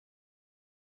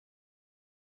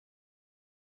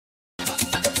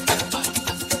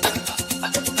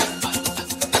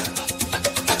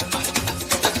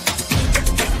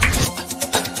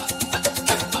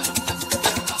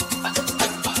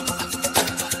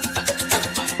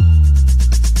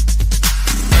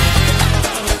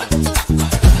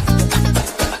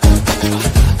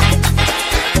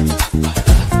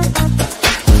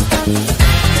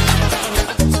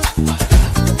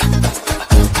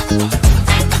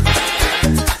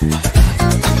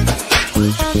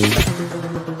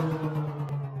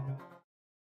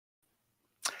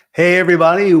Hey,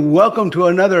 everybody. Welcome to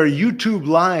another YouTube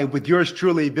Live with yours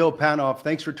truly, Bill Panoff.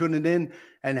 Thanks for tuning in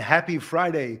and happy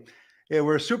Friday. Yeah,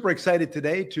 we're super excited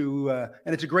today and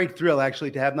it's a great thrill actually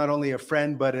to have not only a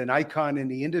friend, but an icon in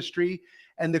the industry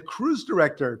and the cruise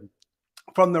director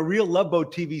from the Real Love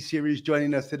Boat TV series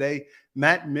joining us today,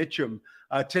 Matt Mitcham.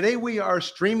 Today we are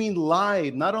streaming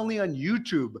live, not only on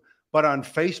YouTube, but on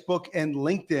Facebook and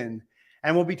LinkedIn.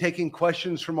 And we'll be taking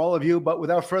questions from all of you. But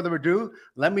without further ado,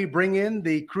 let me bring in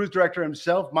the cruise director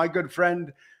himself, my good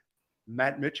friend,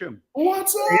 Matt Mitcham.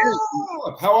 What's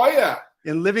up? How are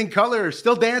you? In living color,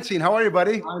 still dancing. How are you,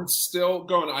 buddy? I'm still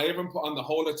going. I even put on the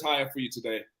whole attire for you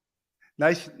today.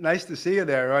 Nice to see you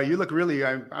there. You look really,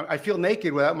 I feel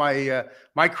naked without my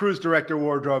my cruise director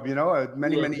wardrobe, you know,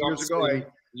 many years ago.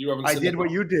 I did what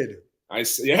you did.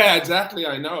 Yeah, exactly.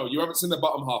 I know. You haven't seen the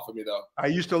bottom half of me, though. I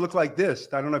used to look like this.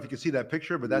 I don't know if you can see that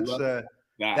picture, but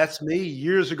that's me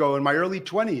years ago in my early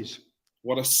 20s.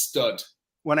 What a stud.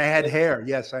 When I had hair.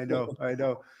 Yes, I know. I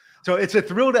know. So it's a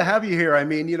thrill to have you here. I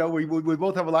mean, you know, we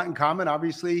both have a lot in common.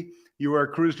 Obviously, you were a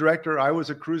cruise director. I was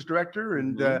a cruise director.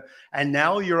 And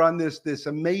now you're on this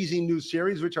amazing new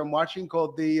series, which I'm watching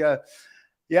called the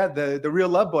Real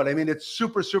Love Boat. I mean, it's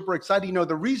super, super exciting. You know,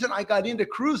 the reason I got into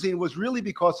cruising was really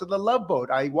because of the Love Boat.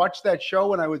 I watched that show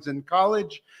when I was in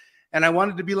college, and I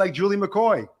wanted to be like Julie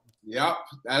McCoy. Yep,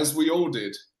 as we all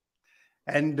did.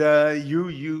 And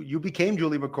you became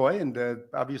Julie McCoy, and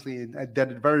obviously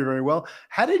did it very, very well.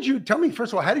 Tell me,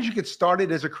 first of all, how did you get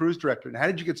started as a cruise director, and how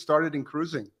did you get started in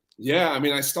cruising? Yeah, I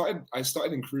mean, I started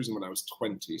in cruising when I was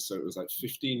 20, so it was like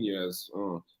 15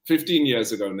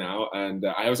 years ago now, and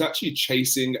I was actually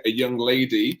chasing a young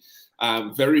lady,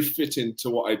 very fitting to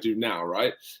what I do now,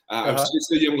 right? I was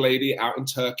chasing a young lady out in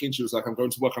Turkey, and she was like, "I'm going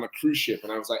to work on a cruise ship,"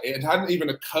 and I was like, it hadn't even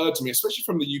occurred to me, especially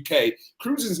from the UK,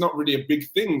 cruising is not really a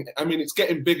big thing. I mean, it's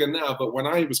getting bigger now, but when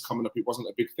I was coming up, it wasn't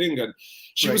a big thing, and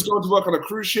she was going to work on a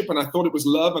cruise ship, and I thought it was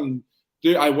love, and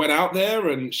I went out there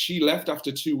and she left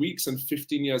after 2 weeks, and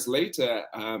 15 years later,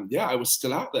 I was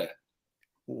still out there.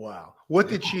 Wow. What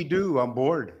did she do on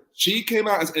board? She came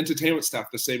out as entertainment staff,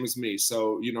 the same as me.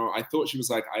 So, you know, I thought she was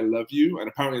like, "I love you." And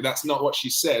apparently that's not what she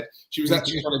said. She was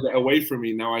actually trying to get away from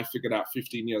me. Now I figured out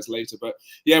 15 years later. But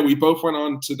yeah, we both went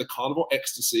on to the Carnival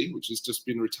Ecstasy, which has just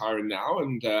been retiring now.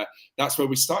 And that's where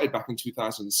we started back in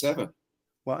 2007.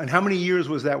 Well, and how many years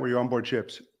was that where you're on board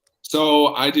ships?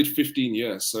 So I did 15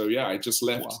 years. So yeah, I just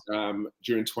left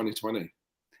during 2020.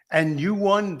 And you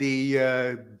won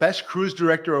the Best Cruise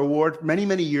Director Award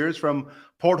many years from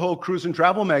Porthole Cruise and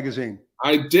Travel magazine.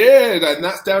 I did, and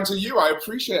that's down to you. I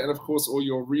appreciate it, and of course, all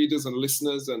your readers and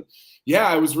listeners. And yeah,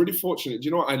 I was really fortunate.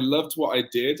 You know, I loved what I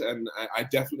did, and I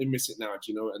definitely miss it now.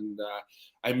 You know, and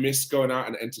I miss going out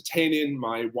and entertaining.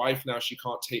 My wife now, she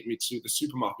can't take me to the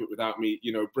supermarket without me,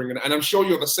 you know, bringing. And I'm sure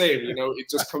you're the same. You know, it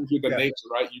just comes with the nature,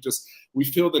 right? We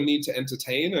feel the need to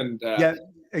entertain, and yeah,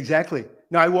 exactly.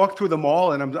 Now I walk through the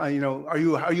mall, and I'm, you know, are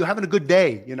you having a good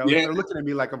day? You know, they're looking at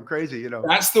me like I'm crazy. You know,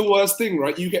 that's the worst thing,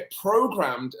 right? You get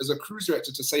programmed as a cruise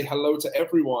director to say hello to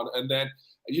everyone, and then,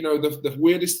 you know, the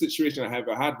weirdest situation I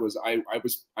ever had was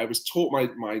I was taught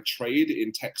my trade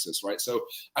in Texas, right? So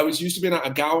I was used to being out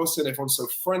of Galveston, everyone's so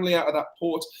friendly out of that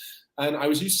port, and I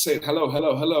was used to saying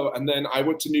hello, and then I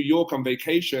went to New York on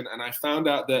vacation, and I found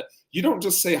out that you don't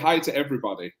just say hi to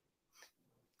everybody.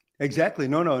 Exactly.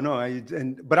 No.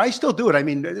 But I still do it. I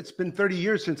mean, it's been 30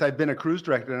 years since I've been a cruise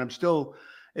director, and I'm still.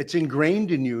 It's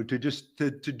ingrained in you to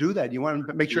do that. You want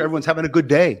to make sure everyone's having a good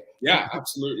day. Yeah,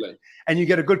 absolutely. And you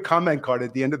get a good comment card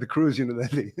at the end of the cruise, you know,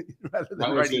 rather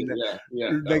than writing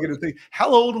negative thing. How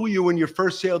old were you when you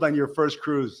first sailed on your first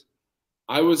cruise?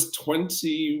 I was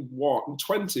 20.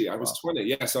 I was 20.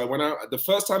 Yeah. So I went out. The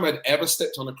first time I'd ever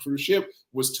stepped on a cruise ship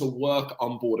was to work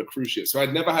on board a cruise ship. So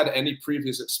I'd never had any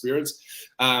previous experience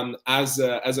as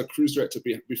a cruise director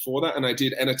before that. And I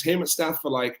did entertainment staff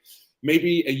for like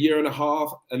maybe a year and a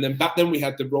half. And then back then we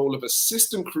had the role of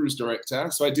assistant cruise director.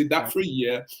 So I did that for a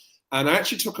year. And I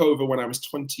actually took over when I was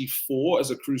 24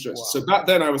 as a cruise director. Wow. So back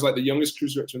then I was like the youngest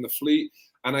cruise director in the fleet.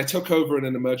 And I took over in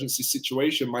an emergency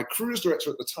situation. My cruise director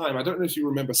at the time, I don't know if you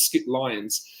remember Skip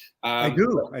Lyons. I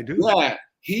do. Yeah.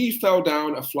 he fell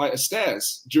down a flight of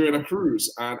stairs during a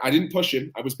cruise, and I didn't push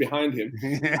him. I was behind him.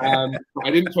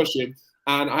 I didn't push him,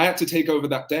 and I had to take over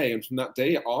that day. And from that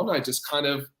day on, I just kind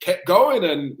of kept going,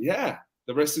 and yeah,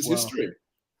 the rest is history.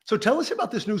 So tell us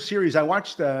about this new series. I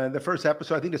watched the first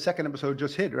episode. I think the second episode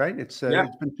just hit, right? It's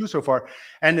been 2 so far,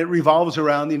 and it revolves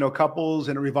around couples,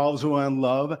 and it revolves around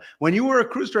love. When you were a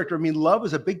cruise director, I mean, love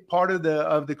is a big part of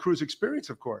the cruise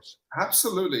experience, of course.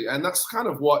 Absolutely, and that's kind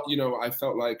of what I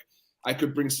felt like I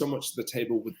could bring so much to the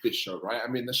table with this show, right? I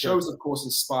mean, the show is of course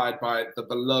inspired by the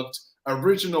beloved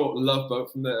original Love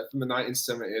Boat from the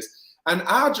 1970s. And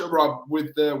our job, Rob,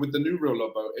 with the new Real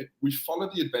Love Boat, we follow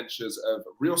the adventures of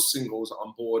real singles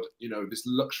on board, this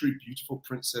luxury, beautiful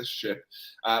princess ship,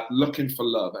 looking for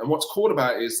love. And what's cool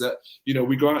about it is that,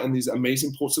 we go out in these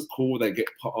amazing ports of call. They get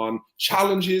put on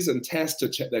challenges and tests to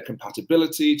check their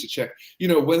compatibility, to check,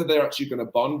 whether they're actually going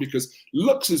to bond. Because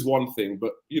looks is one thing,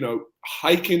 but,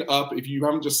 hiking up, if you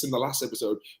haven't just seen the last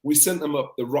episode, we sent them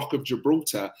up the Rock of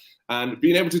Gibraltar. And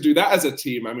being able to do that as a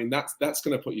team, I mean, that's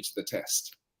going to put you to the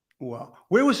test. Wow.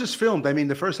 Where was this filmed? I mean,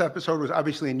 the first episode was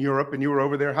obviously in Europe, and you were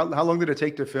over there. How long did it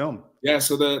take to film? Yeah,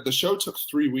 so the show took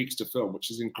 3 weeks to film,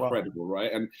 which is incredible,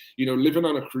 right? And, living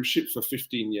on a cruise ship for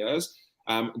 15 years,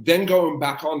 then going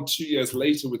back on 2 years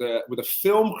later with a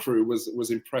film crew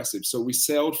was impressive. So we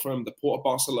sailed from the port of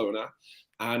Barcelona,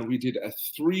 and we did a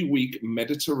 3-week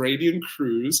Mediterranean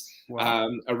cruise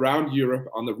around Europe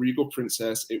on the Regal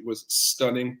Princess. It was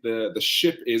stunning. The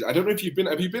ship is, I don't know if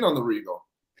have you been on the Regal?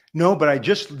 No, but I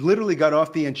just literally got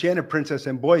off the Enchanted Princess,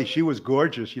 and boy, she was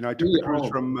gorgeous. I took the cruise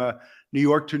from New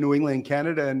York to New England,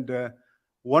 Canada, and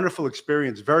wonderful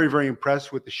experience. Very, very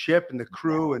impressed with the ship and the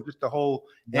crew and just the whole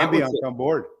ambiance on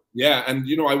board. Yeah, and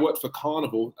I worked for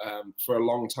Carnival for a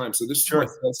long time, so this is my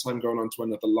first time going on to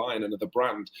another line, another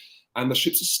brand, and the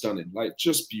ships are stunning, like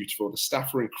just beautiful. The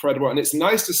staff are incredible, and it's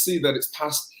nice to see that it's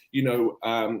past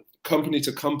company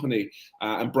to company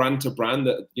and brand to brand,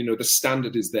 that the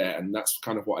standard is there, and that's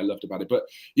kind of what I loved about it. But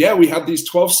yeah, we had these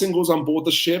 12 singles on board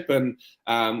the ship, and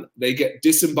they get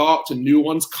disembarked and new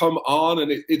ones come on,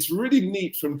 and it's really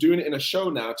neat from doing it in a show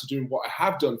now to doing what I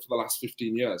have done for the last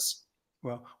 15 years.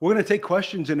 Well, we're going to take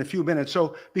questions in a few minutes.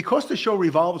 So because the show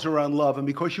revolves around love, and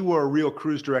because you were a real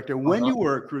cruise director, when you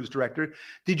were a cruise director,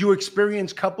 did you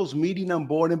experience couples meeting on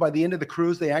board, and by the end of the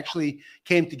cruise, they actually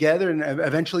came together and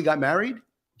eventually got married?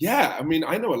 Yeah, I mean,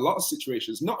 I know a lot of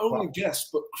situations, not only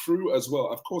guests, but crew as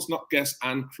well. Of course, not guests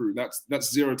and crew.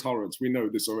 That's zero tolerance. We know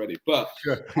this already. But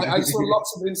I saw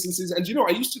lots of instances. And, I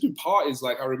used to do parties.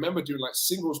 Like, I remember doing, like,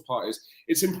 singles parties.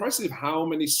 It's impressive how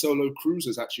many solo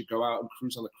cruisers actually go out and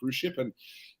cruise on a cruise ship. And,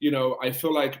 I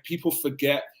feel like people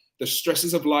forget the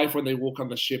stresses of life when they walk on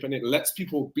the ship, and it lets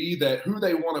people be there who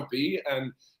they want to be.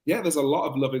 And yeah, there's a lot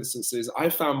of love instances. I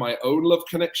found my own love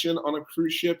connection on a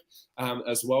cruise ship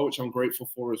as well, which I'm grateful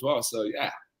for as well. So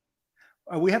yeah.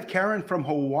 We have Karen from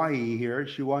Hawaii here.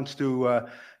 She wants to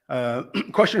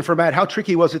question for Matt: how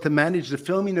tricky was it to manage the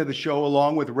filming of the show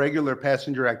along with regular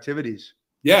passenger activities?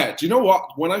 Yeah, do you know what?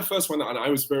 When I first went on, I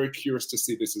was very curious to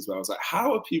see this as well. I was like,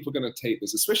 how are people going to take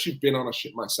this? Especially being on a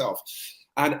ship myself.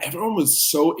 And everyone was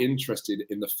so interested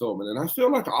in the film. And I feel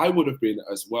like I would have been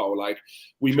as well. Like,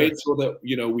 we made sure that,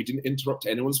 we didn't interrupt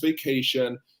anyone's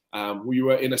vacation. We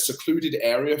were in a secluded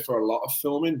area for a lot of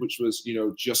filming, which was,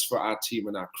 just for our team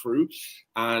and our crew.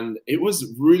 And it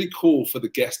was really cool for the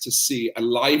guests to see a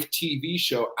live TV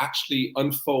show actually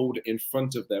unfold in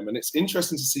front of them. And it's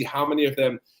interesting to see how many of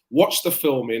them watched the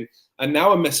filming and now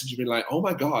are messaging me like, oh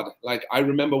my God, like I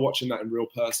remember watching that in real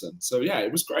person. So yeah,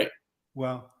 it was great.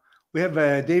 Wow. We have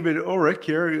David Ulrich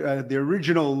here. The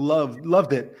original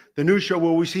loved it. The new show,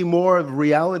 will we see more of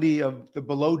reality of the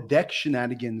below deck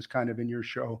shenanigans kind of in your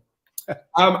show?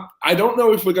 I don't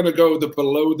know if we're going to go the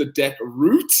below the deck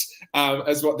route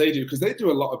as what they do, because they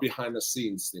do a lot of behind the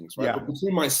scenes things, right? Yeah. But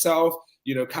between myself,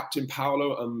 Captain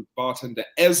Paolo and bartender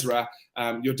Ezra,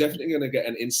 you're definitely going to get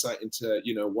an insight into,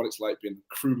 what it's like being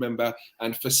a crew member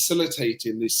and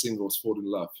facilitating these singles fall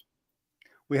in love.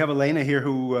 We have Elena here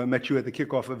who met you at the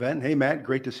kickoff event. Hey, Matt,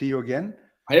 great to see you again.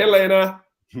 Hey, Elena.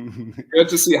 Good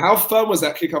to see you. How fun was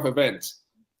that kickoff event?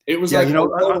 It was I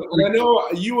know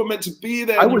you were meant to be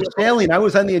there. I was sailing. I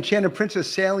was on the Enchanted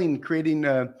Princess sailing, creating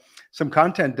some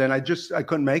content, and I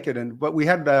couldn't make it. But we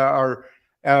had our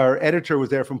editor was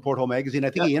there from Porthole Magazine.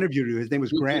 I think he interviewed you. His name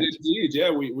was Grant. Indeed, yeah.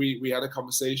 We had a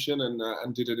conversation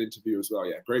and did an interview as well.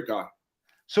 Yeah, great guy.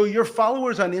 So your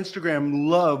followers on Instagram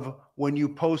love when you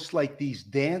post like these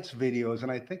dance videos,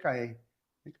 and I think I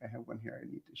have one here. I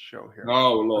need to show here.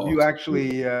 Oh Lord! You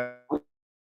actually.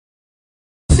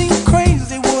 Seems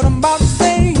crazy what I'm about to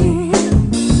say.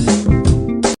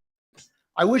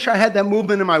 I wish I had that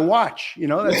movement in my watch. You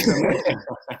know, that's amazing.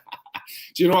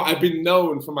 Do you know what? I've been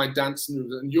known for my dance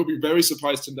moves, and you'll be very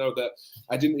surprised to know that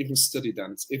I didn't even study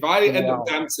dance. If I end up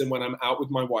dancing when I'm out with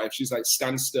my wife, she's like,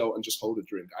 stand still and just hold a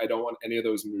drink. I don't want any of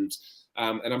those moves.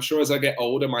 And I'm sure as I get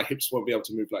older, my hips won't be able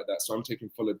to move like that. So I'm taking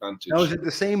full advantage. Now, is it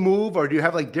the same move, or do you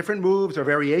have like different moves or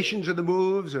variations of the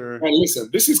moves? Or listen,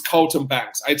 this is Colton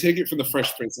Banks. I take it from the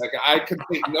Fresh Prince. Like, I can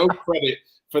take no credit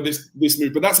for this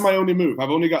move, but that's my only move. I've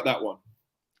only got that one.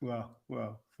 Wow,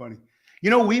 funny. You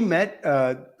know, we met,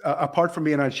 apart from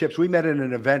being on ships, we met at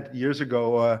an event years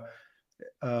ago,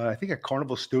 I think at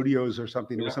Carnival Studios or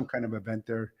something. There was some kind of event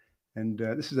there. And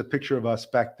this is a picture of us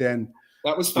back then.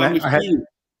 That was Family Feud.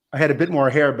 I had a bit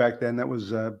more hair back then. That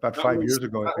was about 5 years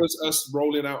ago. That was us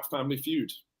rolling out Family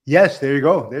Feud. Yes, there you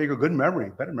go. There you go. Good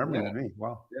memory. Better memory than me.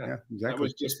 Wow. Yeah, exactly. That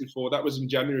was just before. That was in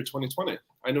January 2020.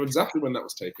 I know exactly when that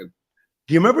was taken.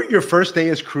 Do you remember your first day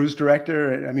as cruise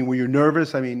director? I mean, were you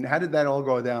nervous? I mean, how did that all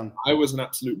go down? I was an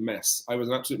absolute mess.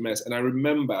 And I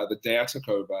remember the day I took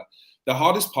over, the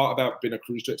hardest part about being a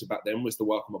cruise director back then was the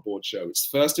welcome aboard show. It's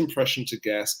first impression to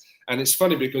guests. And it's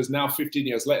funny because now 15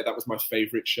 years later, that was my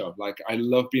favorite show. Like, I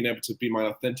love being able to be my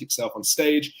authentic self on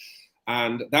stage.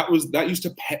 And that used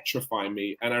to petrify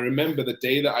me. And I remember the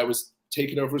day that I was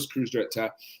taking over as cruise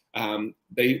director,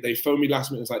 they phoned me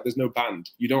last minute. It was like, there's no band.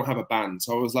 You don't have a band.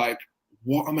 So I was like,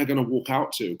 what am I going to walk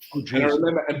out to? And I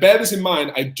remember, and bear this in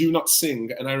mind, I do not sing.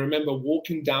 And I remember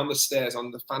walking down the stairs on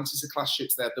the fantasy class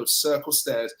ships there, those circle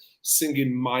stairs,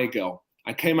 singing My Girl.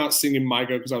 I came out singing My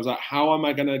Girl because I was like, how am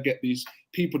I going to get these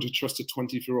people to trust a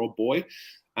 24-year-old boy?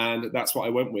 And that's what I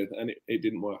went with. And it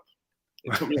didn't work.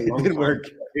 It took me a long time.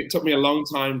 It took me a long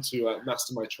time to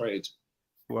master my trade.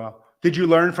 Wow. Did you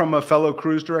learn from a fellow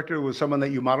cruise director? Was someone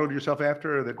that you modeled yourself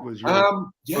after, or that was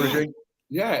your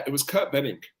Yeah, it was Kurt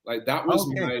Benning. Like, that was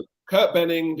my Kurt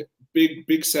Benning,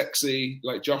 big sexy,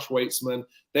 like Josh Waitzman.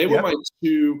 They were my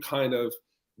two kind of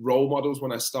role models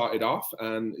when I started off.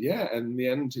 And in the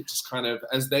end, it just kind of,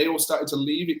 as they all started to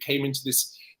leave, it came into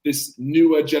this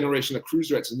newer generation of cruise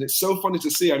directors. And it's so funny to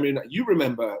see. I mean, you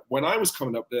remember when I was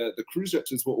coming up, the cruise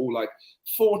directors were all like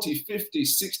 40, 50,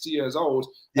 60 years old.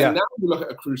 And now you look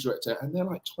at a cruise director and they're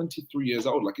like 23 years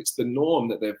old. Like, it's the norm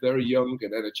that they're very young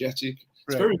and energetic.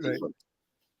 It's very different.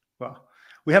 Well,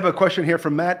 we have a question here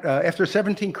from Matt. After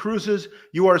 17 cruises,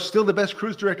 you are still the best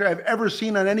cruise director I've ever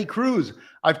seen on any cruise.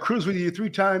 I've cruised with you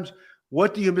 3 times.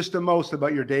 What do you miss the most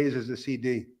about your days as a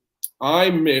CD?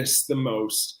 I miss the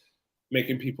most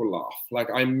making people laugh. Like,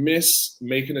 I miss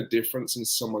making a difference in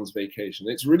someone's vacation.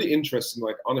 It's really interesting,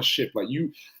 like on a ship, like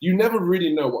you never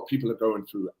really know what people are going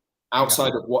through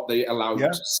outside of what they allow you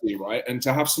to see, right? And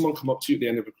to have someone come up to you at the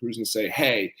end of a cruise and say,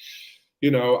 hey, you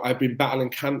know, I've been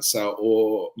battling cancer,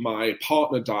 or my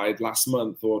partner died last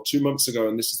month or 2 months ago,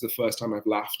 and this is the first time I've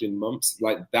laughed in months.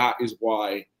 Like, that is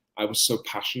why I was so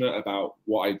passionate about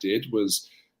what I did, was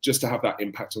just to have that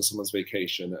impact on someone's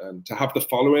vacation, and to have the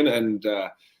following and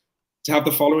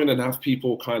have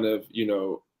people kind of, you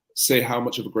know, say how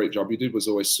much of a great job you did was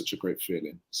always such a great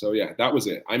feeling. So yeah, that was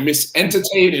it. I miss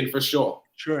entertaining for sure.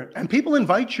 Sure. And people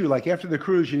invite you, like after the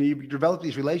cruise, you develop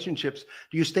these relationships.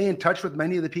 Do you stay in touch with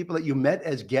many of the people that you met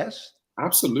as guests?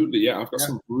 Absolutely. Yeah. I've got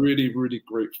some really, really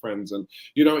great friends. And,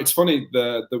 you know, it's funny,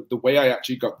 the way I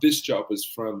actually got this job was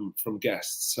from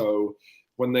guests. So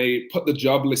when they put the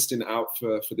job listing out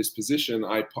for this position,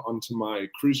 I put onto my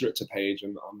cruise director page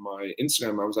and on my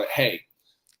Instagram, I was like, hey,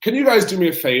 can you guys do me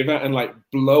a favor and like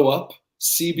blow up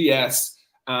CBS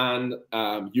and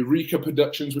Eureka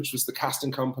Productions, which was the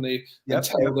casting company, and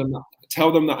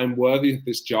tell them that I'm worthy of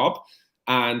this job?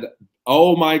 And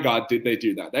oh my God, did they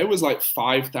do that? There was like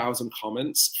 5,000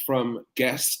 comments from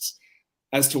guests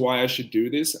as to why I should do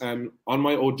this. And on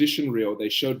my audition reel, they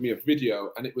showed me a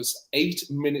video, and it was 8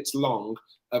 minutes long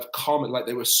of comment. Like,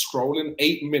 they were scrolling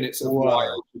 8 minutes of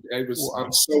wild. It was.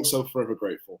 I'm so forever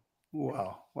grateful.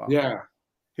 Wow. Yeah.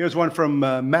 Here's one from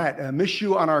Matt. Miss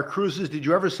you on our cruises. Did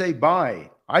you ever say bye?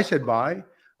 I said bye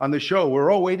on the show. We're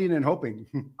all waiting and hoping.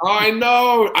 I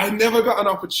know. I never got an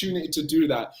opportunity to do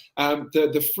that.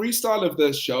 The freestyle of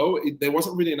the show, there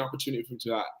wasn't really an opportunity for me to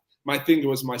do that. My thing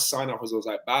was, my sign off was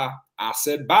like, bye. I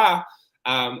said bye.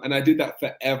 And I did that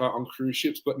forever on cruise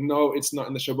ships. But no, it's not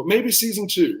in the show. But maybe season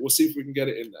 2. We'll see if we can get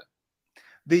it in there.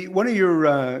 One of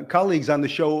your colleagues on the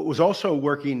show was also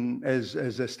working as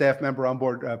a staff member on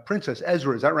board, Princess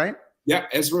Ezra. Is that right? Yeah,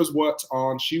 Ezra's worked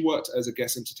as a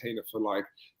guest entertainer for like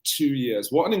 2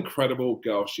 years. What an incredible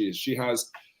girl she is. She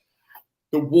has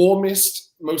the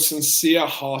warmest, most sincere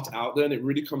heart out there, and it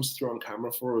really comes through on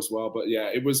camera for her as well. But yeah,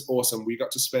 it was awesome. We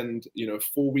got to spend,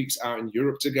 4 weeks out in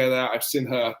Europe together. I've seen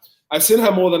her I've seen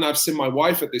her more than I've seen my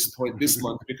wife at this point this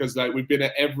month, because like we've been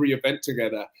at every event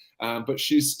together. But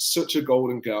she's such a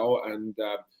golden girl, and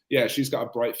yeah, she's got a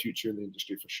bright future in the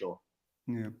industry for sure.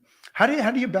 Yeah. How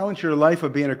do you balance your life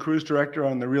of being a cruise director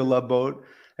on the Real Love Boat,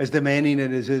 as demanding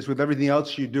it as is, with everything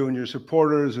else you do and your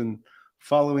supporters and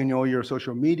following all your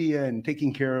social media and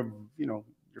taking care of, you know,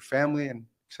 your family and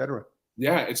et cetera?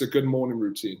 Yeah, it's a good morning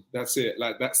routine. That's it.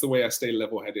 Like, that's the way I stay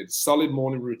level-headed. Solid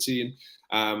morning routine.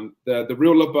 The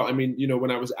Real Love Boat, I mean, you know,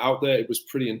 when I was out there, it was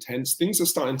pretty intense. Things are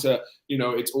starting to, you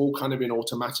know, it's all kind of in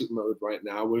automatic mode right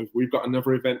now. We've got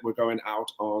another event. We're going out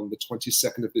on the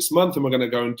 22nd of this month, and we're going to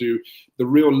go and do the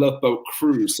Real Love Boat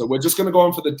cruise. So we're just going to go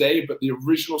on for the day, but the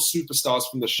original superstars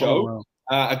from the show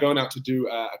are going out to do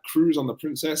a cruise on the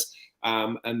Princess.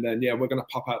 And then, yeah, we're going to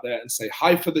pop out there and say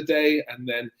hi for the day. And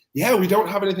then, yeah, we don't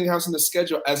have anything else on the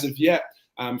schedule as of yet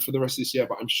for the rest of this year,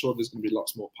 but I'm sure there's going to be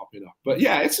lots more popping up. But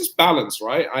yeah, it's just balance,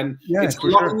 right? And yeah,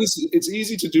 it's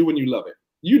easy to do when you love it.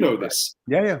 You know this.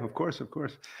 Yeah, yeah, of course, of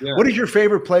course. Yeah. What is your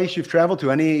favorite place you've traveled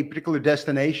to? Any particular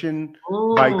destination,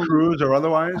 by cruise or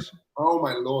otherwise? Oh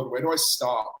my Lord, where do I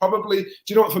start? Probably, do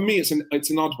you know what? For me, it's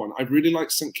an odd one. I really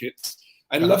like St. Kitts.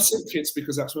 I love St. Kitts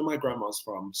because that's where my grandma's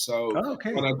from. So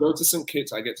when I go to St.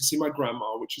 Kitts, I get to see my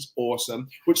grandma, which is awesome,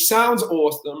 which sounds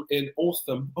awesome in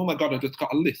awesome. Oh my God, I just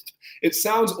got a list. It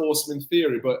sounds awesome in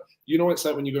theory, but you know, it's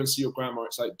like when you go and see your grandma,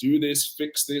 it's like, do this,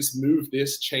 fix this, move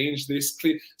this, change this,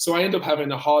 clean. So I end up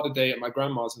having a harder day at my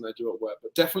grandma's than I do at work,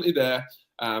 but definitely there.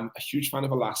 A huge fan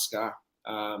of Alaska.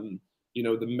 You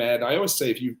know, the Med. I always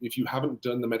say, if you haven't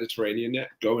done the Mediterranean yet,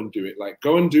 go and do it. Like,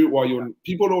 go and do it while you're,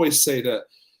 people always say that,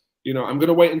 you know, I'm going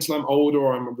to wait until I'm older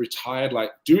or I'm retired. Like,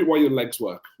 do it while your legs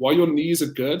work. While your knees are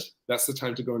good, that's the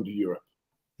time to go and do Europe.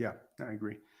 Yeah, I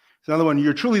agree. It's another one.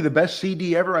 You're truly the best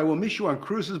CD ever. I will miss you on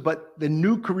cruises, but the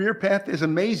new career path is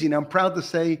amazing. I'm proud to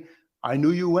say I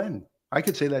knew you when. I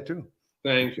could say that too.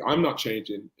 Thank you. I'm not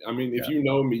changing. I mean, if you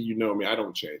know me, you know me. I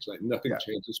don't change. Like, nothing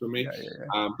changes for me.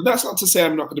 But that's not to say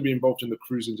I'm not going to be involved in the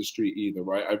cruise industry either,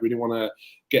 right? I really want to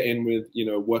get in with, you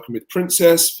know, working with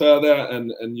Princess further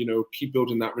and you know, keep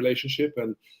building that relationship.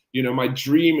 And, you know, my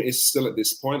dream is still at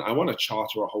this point, I want to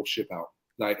charter a whole ship out.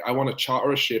 Like, I want to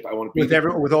charter a ship. I want to be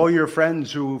with all your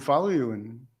friends who follow you.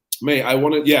 And mate, I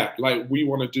want to, like, we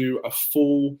want to do a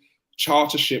full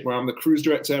charter ship where I'm the cruise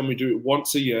director, and we do it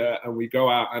once a year, and we go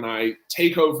out and I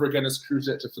take over again as cruise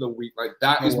director for the week. Like,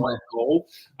 that is my goal.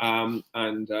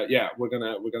 Yeah, we're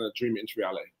gonna dream it into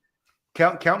reality.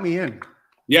 Count me in.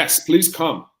 Yes, please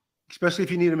come. Especially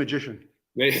if you need a magician.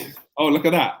 Oh, look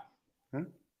at that. Huh?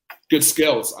 Good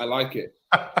skills. I like it.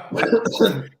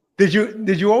 Did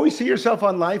you always see yourself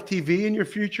on live TV in your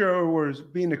future, or was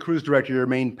being a cruise director your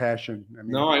main passion? I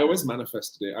mean, no, I always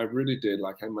manifested it. I really did.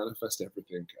 Like, I manifest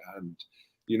everything. And,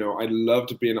 you know, I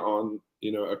loved being on,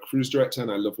 you know, a cruise director, and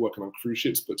I love working on cruise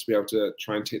ships, but to be able to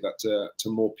try and take that to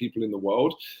more people in the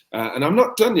world. And I'm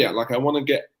not done yet. Like, I want to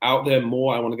get out there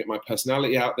more. I want to get my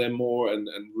personality out there more and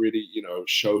really, you know,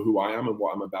 show who I am and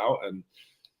what I'm about. And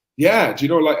yeah, do you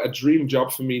know, like, a dream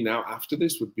job for me now after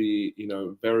this would be, you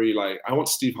know, very, like, I want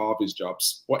Steve Harvey's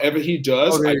jobs. Whatever he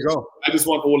does, I just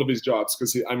want all of his jobs,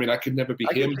 because I mean, I could never be him.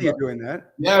 I can see you doing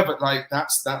that. Yeah, but like,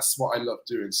 that's what I love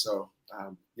doing. So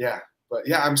yeah, but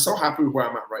yeah, I'm so happy with where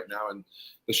I'm at right now, and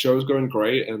the show's going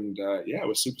great, and yeah,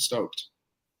 we're super stoked.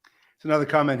 It's another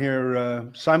comment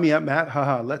here. Sign me up, Matt.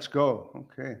 Haha, let's go.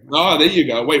 Okay. Oh, there you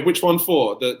go. Wait, which one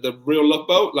for? The Real Love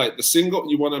Boat? Like the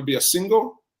single? You want to be a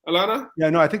single? Alana?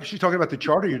 Yeah, no, I think she's talking about the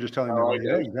charter you're just telling me about.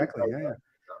 Yeah, exactly. Yeah.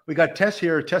 We got Tess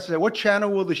here. Tess said, what channel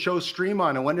will the show stream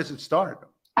on, and when does it start?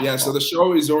 Yeah, so the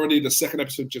show is already, the second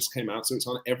episode just came out, so it's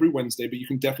on every Wednesday, but you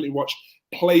can definitely watch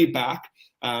playback,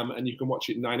 and you can watch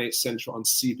it 9/8 Central on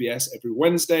CBS every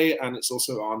Wednesday, and it's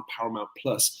also on Paramount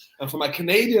Plus. And for my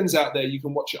Canadians out there, you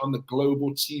can watch it on the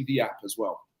Global TV app as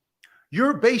well.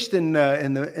 You're based on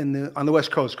the West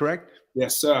Coast, correct?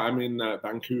 Yes, sir. I'm in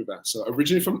Vancouver. So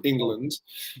originally from England,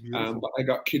 but I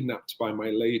got kidnapped by my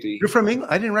lady. You're from England?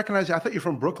 I didn't recognize you. I thought you're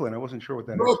from Brooklyn. I wasn't sure what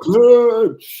that is.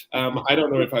 Brooklyn! I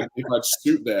don't know if I'd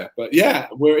suit there, but yeah,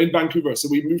 we're in Vancouver. So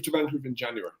we moved to Vancouver in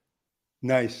January.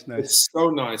 Nice. It's so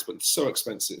nice, but it's so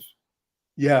expensive.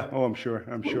 Yeah. Oh, I'm sure.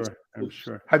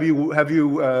 Have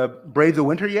you braved the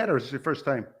winter yet, or is it your first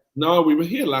time? No, we were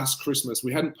here last Christmas.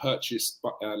 We hadn't purchased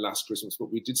last Christmas,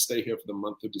 but we did stay here for the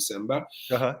month of December.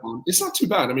 It's not too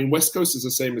bad. I mean, West Coast is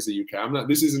the same as the UK.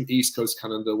 This isn't East Coast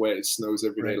Canada where it snows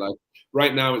every day. Like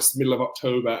right now, it's the middle of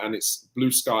October and it's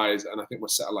blue skies, and I think we're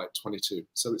set at like 22.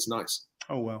 So it's nice.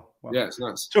 Oh, well. Yeah, it's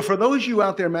nice. So for those of you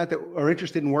out there, Matt, that are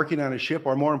interested in working on a ship,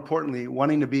 or more importantly,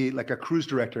 wanting to be like a cruise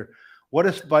director, What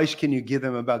advice can you give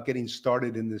them about getting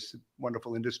started in this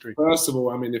wonderful industry? First of all,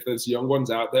 I mean, if there's young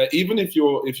ones out there, even if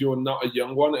you're not a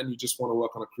young one and you just want to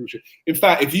work on a cruise ship, in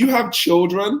fact, if you have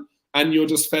children and you're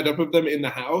just fed up of them in the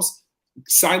house,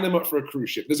 sign them up for a cruise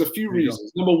ship. There's a few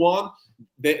reasons. Number one,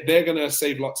 they're going to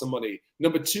save lots of money.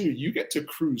 Number two, you get to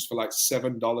cruise for like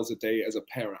 $7 a day as a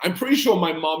parent. I'm pretty sure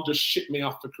my mom just shipped me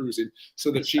off for cruising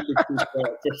so that she could cruise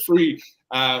for free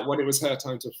when it was her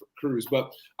time to cruise.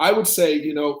 But I would say,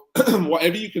 you know,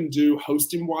 whatever you can do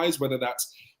hosting wise, whether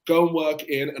that's go and work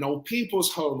in an old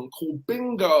people's home and call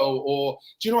bingo, or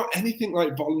do you know what, anything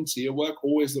like volunteer work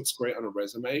always looks great on a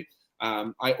resume.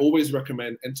 I always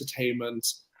recommend entertainment.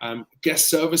 Guest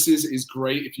services is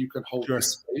great if you can hold the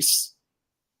space.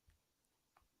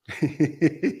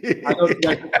 I don't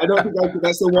think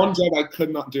that's the one job I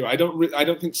could not do. I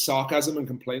don't think sarcasm and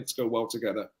complaints go well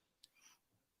together.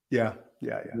 Yeah.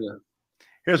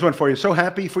 Here's one for you. So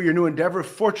happy for your new endeavor.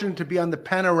 Fortunate to be on the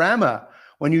Panorama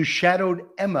when you shadowed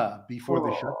Emma before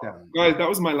the shutdown. Guys, that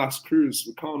was my last cruise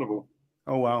with Carnival.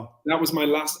 Oh, wow. That was my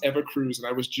last ever cruise, and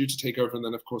I was due to take over. And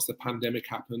then, of course, the pandemic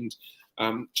happened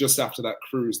just after that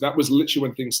cruise. That was literally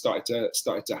when things started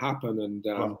to happen. And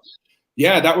wow.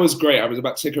 Yeah, that was great. I was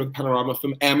about to take over the Panorama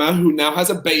from Emma, who now has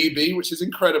a baby, which is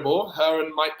incredible. Her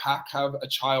and Mike Pack have a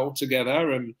child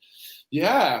together. And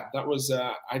yeah, that was,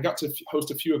 I got to host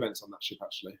a few events on that ship,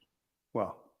 actually.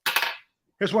 Wow.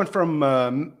 Here's one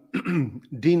from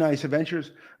D Nice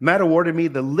Adventures. Matt awarded me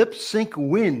the lip sync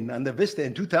win on the Vista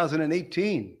in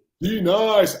 2018. D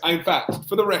Nice. In fact,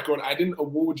 for the record, I didn't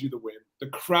award you the win. The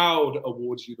crowd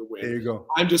awards you the win. There you go.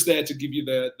 I'm just there to give you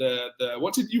the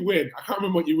what did you win? I can't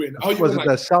remember what you win. Oh, was it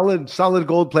the solid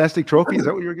gold plastic trophy? Is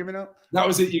that what you were giving out? That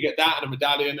was it. You get that and a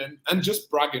medallion and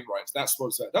just bragging rights. That's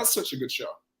such a good show.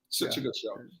 Such a good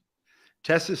show.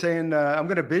 Tess is saying, I'm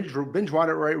going to binge watch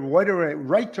it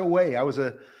right away. I was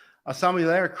a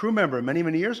Samuel crew member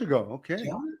many years ago. Okay.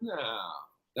 Yeah,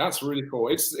 that's really cool.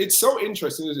 It's so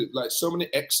interesting, isn't it? Like so many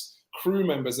ex-crew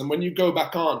members. And when you go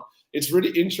back on, it's really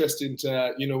interesting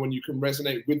to, you know, when you can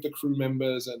resonate with the crew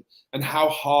members and how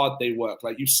hard they work.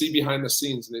 Like you see behind the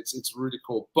scenes, and it's really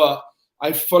cool. But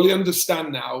I fully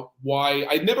understand now why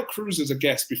I never cruised as a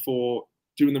guest before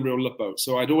doing the Real Love Boat.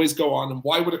 So I'd always go on, and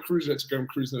why would a cruiser to go and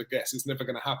cruise as a guest? It's never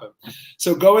going to happen.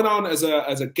 So going on as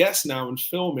a guest now and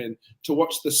filming to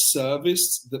watch the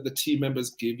service that the team members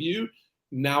give you,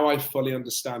 now I fully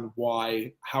understand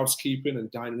why housekeeping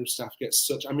and dining room staff get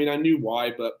such, I mean, I knew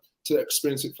why, but to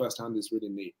experience it firsthand is really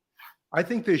neat. I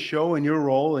think this show and your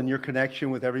role and your connection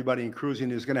with everybody in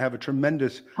cruising is going to have a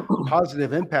tremendous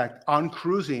positive impact on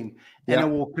cruising, and it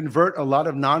will convert a lot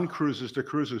of non-cruisers to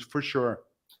cruisers for sure.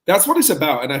 That's what it's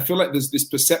about. And I feel like there's this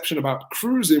perception about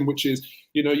cruising, which is,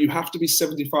 you know, you have to be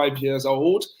 75 years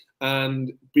old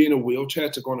and be in a wheelchair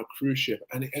to go on a cruise ship.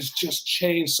 And it has just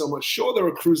changed so much. Sure, there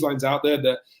are cruise lines out there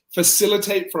that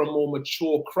facilitate for a more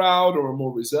mature crowd or a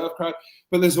more reserved crowd.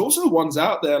 But there's also ones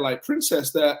out there like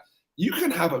Princess that you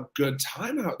can have a good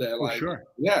time out there. Like, sure.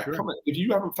 Come on. If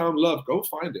you haven't found love, go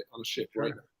find it on a ship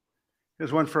right now.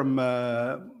 There's one from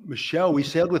Michelle. We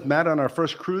sailed with Matt on our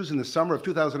first cruise in the summer of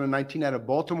 2019 out of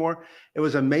Baltimore. It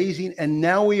was amazing. And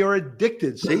now we are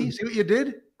addicted. See what you did?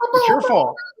 It's your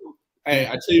fault. Hey,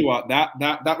 I tell you what,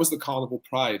 that was the Carnival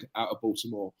Pride out of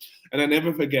Baltimore. And I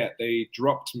never forget, they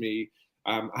dropped me.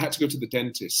 I had to go to the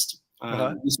dentist.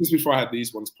 This was before I had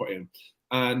these ones put in.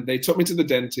 And they took me to the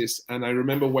dentist. And I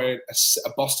remember wearing a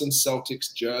Boston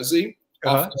Celtics jersey.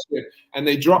 And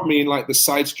they dropped me in like the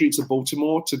side streets of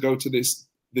Baltimore to go to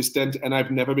this dent, and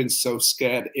I've never been so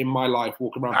scared in my life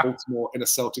walking around Baltimore in a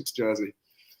Celtics jersey.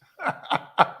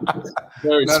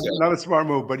 Very scared. Not a smart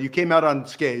move, but you came out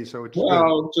unscathed, so it's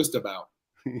just about.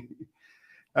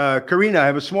 Karina, I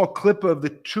have a small clip of the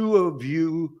two of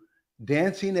you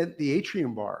dancing at the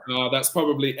Atrium Bar. That's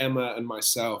probably Emma and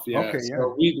myself. Yeah. Okay,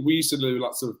 so we used to do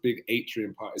lots of big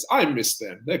Atrium parties. I miss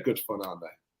them. They're good fun, aren't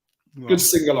they? Good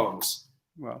sing-alongs.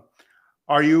 Well,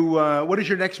 are you? What is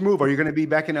your next move? Are you going to be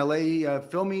back in LA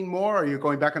filming more? Are you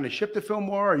going back on the ship to film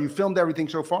more? Or you filmed everything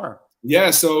so far?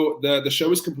 Yeah, so the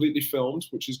show is completely filmed,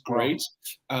 which is great.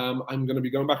 Wow. I'm going to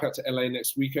be going back out to LA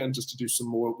next weekend just to do some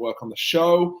more work on the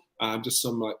show, just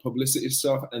some like publicity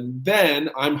stuff, and then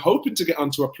I'm hoping to get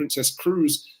onto a Princess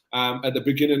cruise at the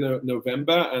beginning of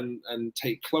November and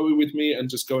take Chloe with me and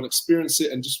just go and experience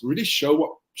it and just really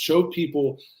show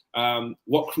people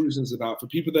what cruising is about for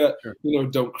people that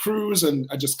don't cruise and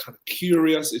are just kind of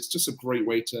curious. It's just a great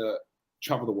way to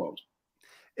travel the world.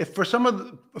 If for some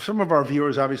of our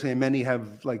viewers, obviously, and many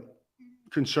have like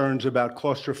concerns about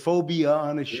claustrophobia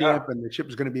on a ship and the ship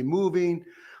is going to be moving,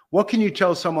 what can you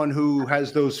tell someone who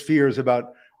has those fears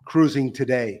about cruising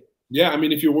today? Yeah, I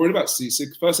mean, if you're worried about seasick,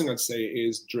 first thing I'd say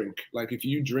is drink. Like, if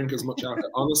you drink as much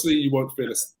alcohol, honestly, you won't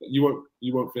feel you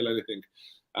won't feel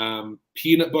anything.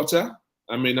 Peanut butter.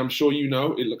 I mean, I'm sure you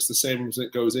know it looks the same as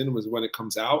it goes in as when it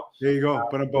comes out. There you go.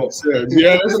 Put them both.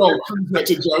 Yeah, there's an old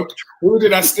cruise joke. Who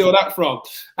did I steal that from?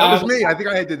 That was me. I think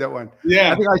I did that one.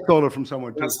 Yeah, I think I stole it from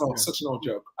someone too. That's such an old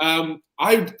joke.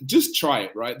 I just try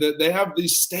it, right? They have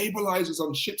these stabilizers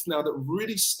on ships now that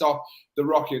really stop the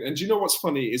rocking. And do you know what's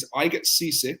funny is I get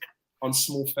seasick on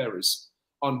small ferries,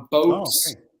 on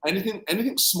boats. Okay.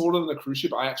 Anything smaller than a cruise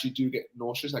ship, I actually do get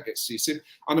nauseous. I get seasick.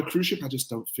 On a cruise ship, I just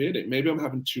don't feel it. Maybe I'm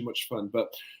having too much fun,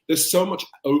 but there's so much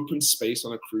open space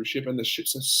on a cruise ship, and the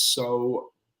ships are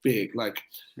so big. Like,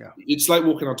 it's like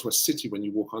walking onto a city when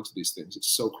you walk onto these things.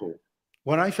 It's so cool.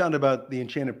 What I found about the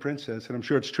Enchanted Princess, and I'm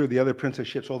sure it's true of the other Princess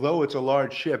ships, although it's a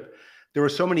large ship, there were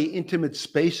so many intimate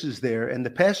spaces there, and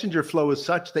the passenger flow is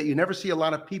such that you never see a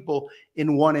lot of people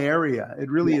in one area.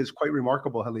 It really is quite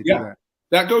remarkable how they do that.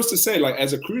 That goes to say, like,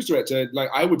 as a cruise director, like,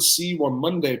 I would see one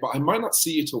Monday, but I might not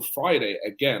see you till Friday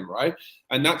again, right?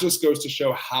 And that just goes to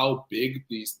show how big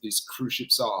these cruise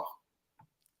ships are.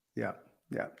 Yeah.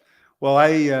 Well,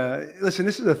 listen,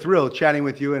 this is a thrill chatting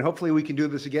with you, and hopefully we can do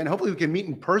this again. Hopefully we can meet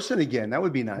in person again. That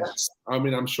would be nice. Yes. I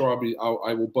mean, I'm sure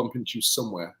I will bump into you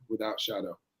somewhere without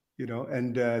shadow. You know,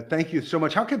 and thank you so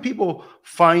much. How can people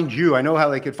find you? I know how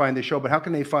they could find the show, but how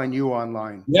can they find you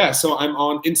online? Yeah, so I'm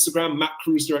on Instagram, Matt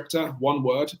Cruise Director, one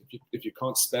word. If you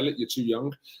can't spell it, you're too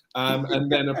young.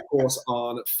 And then, of course,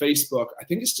 on Facebook, I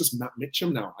think it's just Matt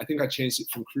Mitcham now. I think I changed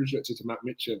it from Cruise Director to Matt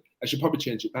Mitcham. I should probably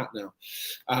change it back now.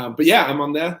 But yeah, I'm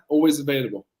on there, always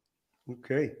available.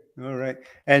 Okay. All right.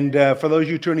 And for those of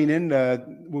you tuning in,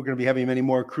 we're going to be having many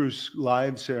more cruise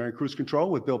lives, Cruise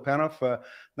Control with Bill Panoff,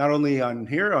 not only on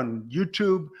here on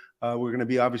YouTube, we're going to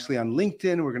be obviously on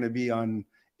LinkedIn, we're going to be on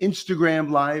Instagram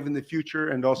Live in the future,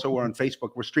 and also we're on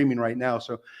Facebook. We're streaming right now.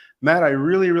 So Matt, I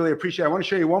really, really appreciate it. I want to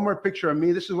show you one more picture of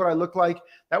me. This is what I look like.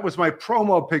 That was my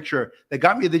promo picture that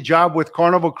got me the job with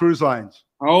Carnival Cruise Lines.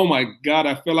 Oh my God,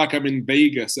 I feel like I'm in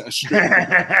Vegas at a strip.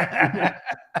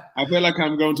 I feel like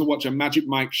I'm going to watch a Magic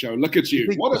Mike show. Look at you.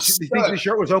 What a do you think the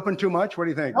shirt was open too much? What do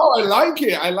you think? Oh, I like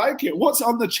it. I like it. What's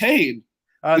on the chain?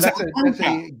 That's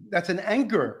an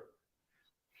anchor.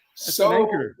 That's so an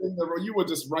anchor. You were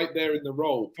just right there in the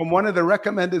role. From one of the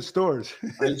recommended stores.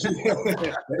 There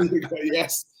you go.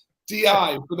 Yes.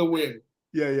 DI for the win.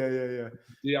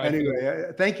 Yeah.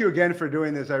 Anyway, thank you again for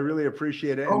doing this. I really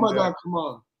appreciate it. Oh my God, come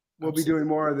on. We'll be doing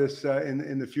more of this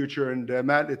in the future. And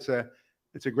Matt, it's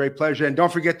a great pleasure. And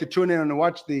don't forget to tune in and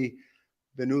watch the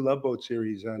new Love Boat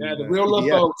series. On, the Real Love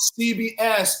Boat,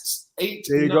 CBS 8.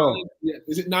 There you go. Yeah,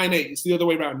 is it 9/8? It's the other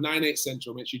way around. 9/8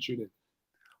 Central. Make sure you tune in.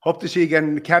 Hope to see you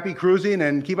again. Happy cruising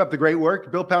and keep up the great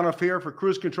work. Bill Panoff here for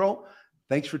Cruise Control.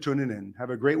 Thanks for tuning in. Have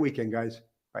a great weekend, guys.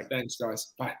 Bye. Thanks,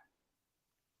 guys. Bye.